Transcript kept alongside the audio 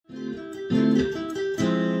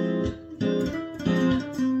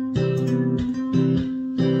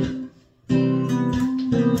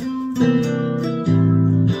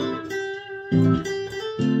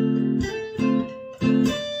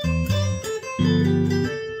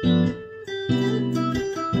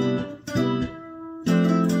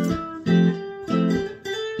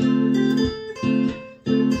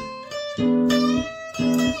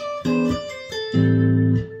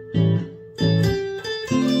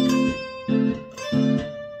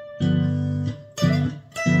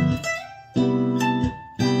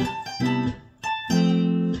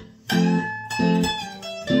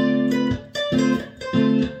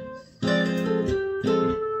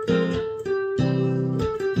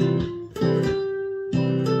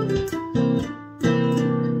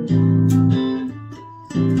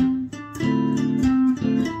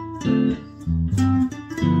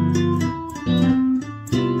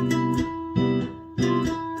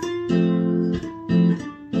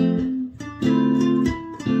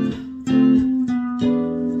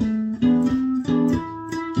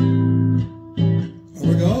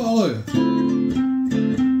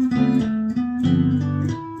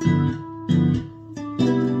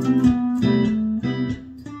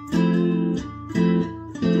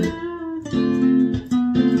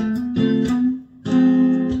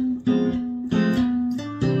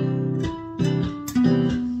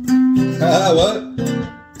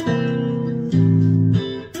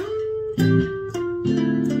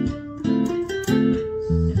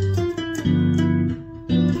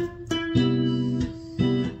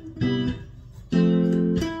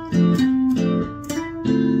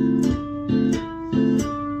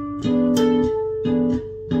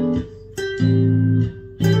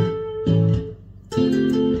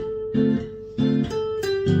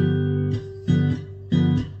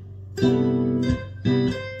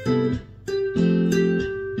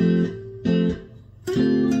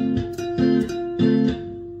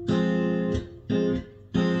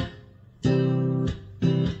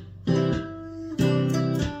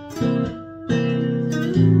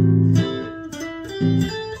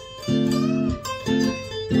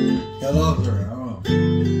I love her. I don't know.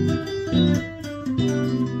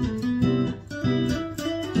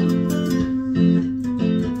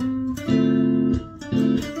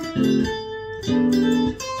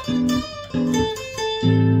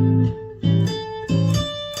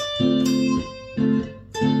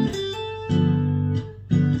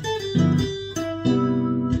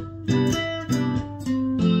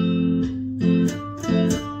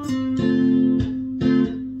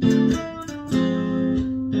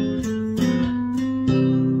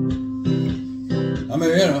 I mean,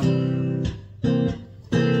 you know.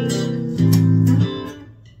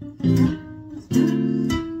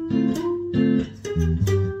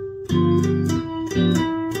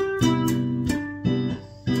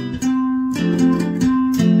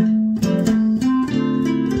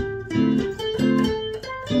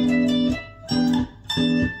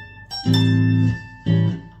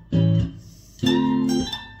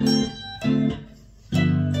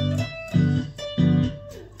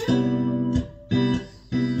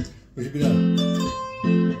 We should be done.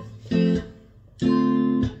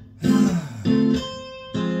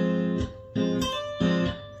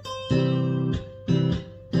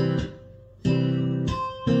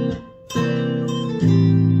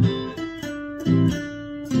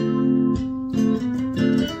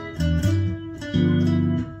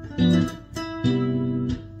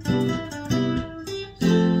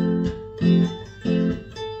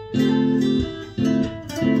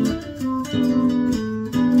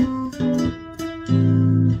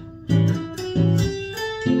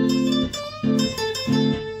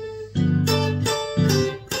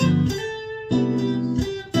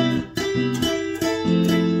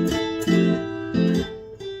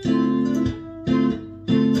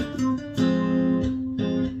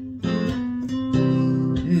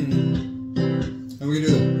 And we can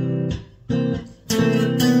do that.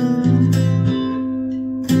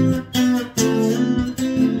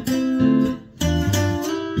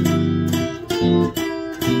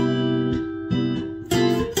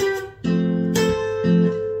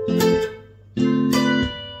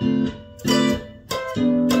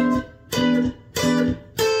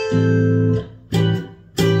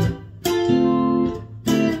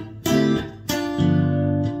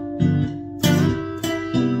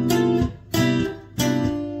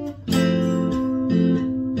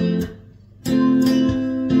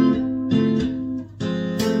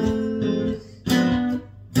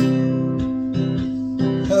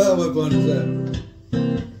 Oh, what fun is that?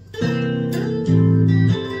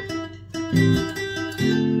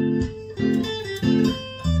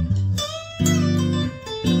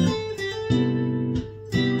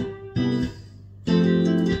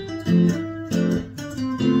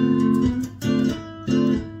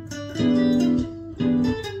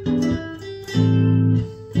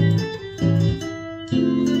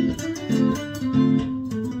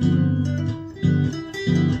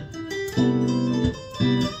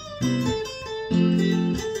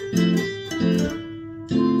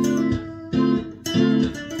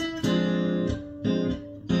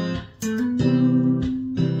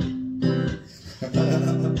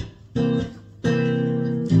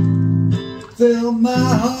 Fill my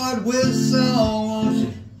heart with song, won't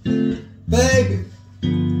you, baby,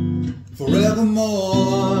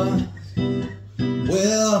 forevermore.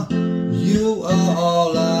 Well, you are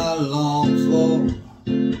all I long for,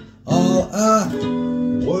 all I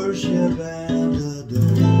worship and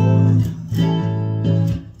adore.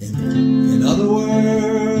 In other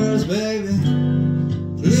words, baby,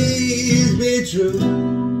 please be true.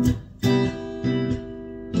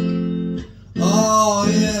 Oh,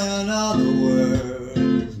 in other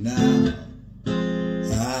words, now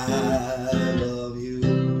I love you.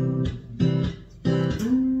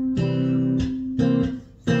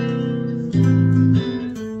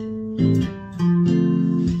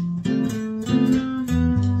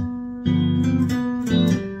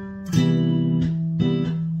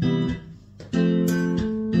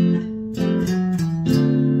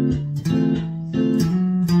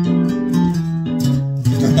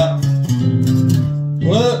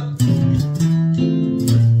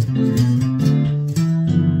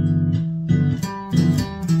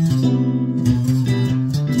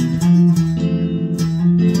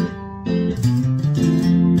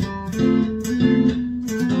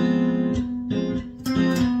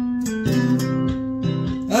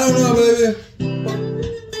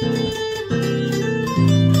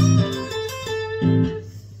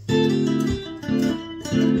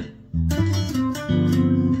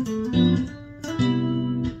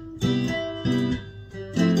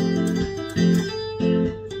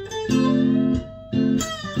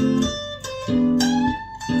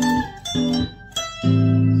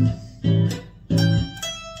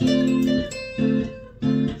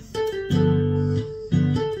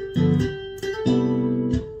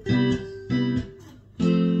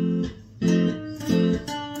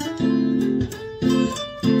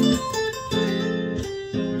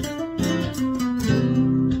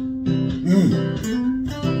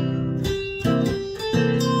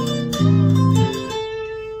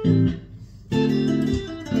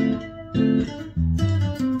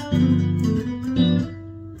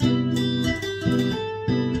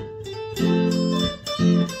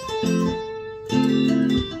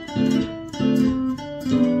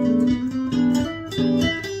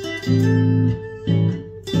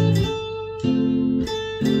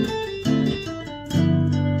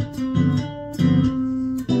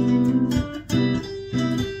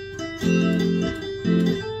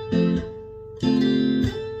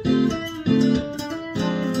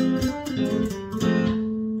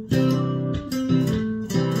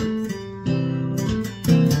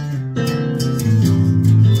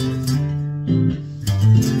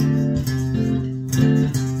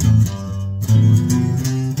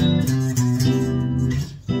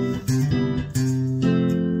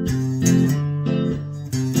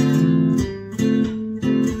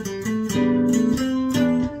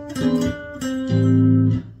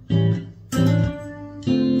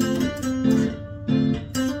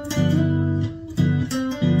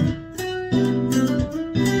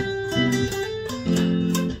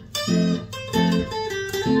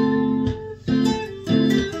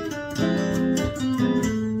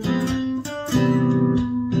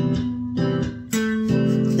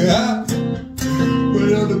 Yeah, put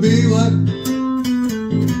it on the B one.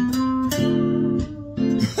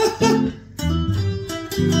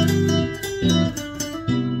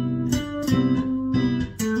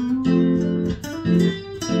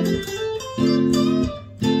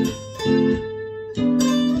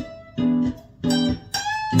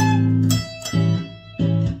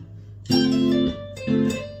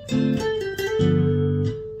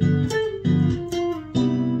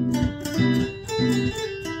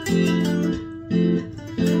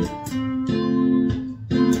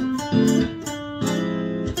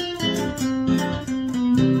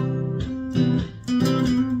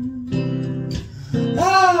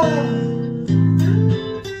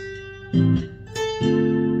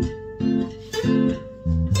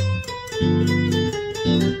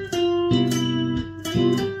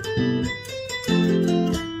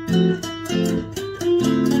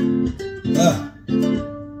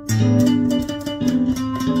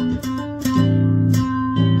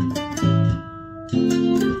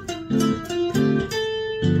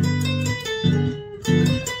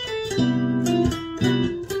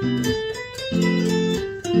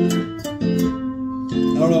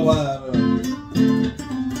 I don't know why.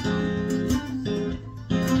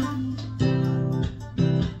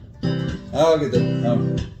 I'll get that.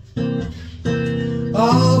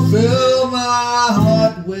 I'll fill my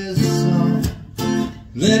heart with song.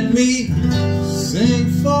 Let me sing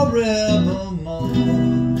forevermore.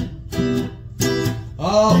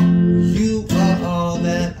 Oh, you are all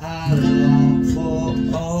that I long for,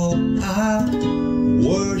 all I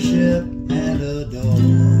worship and adore.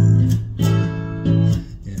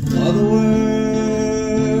 In other words,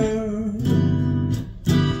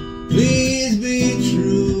 please be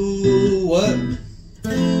true. What?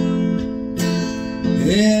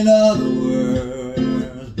 In other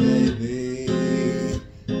words, baby,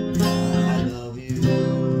 I love you.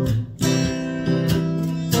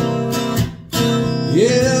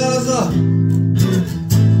 Yes,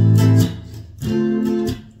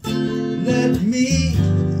 let me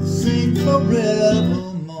sing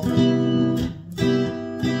forevermore.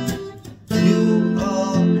 You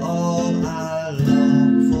are all I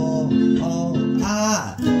long for, all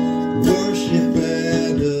I worship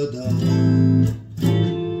and adore.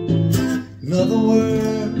 In other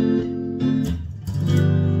words,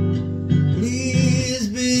 please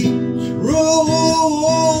be true.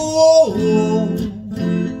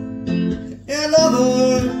 In other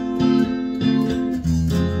words,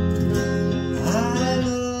 I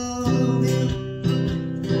love you.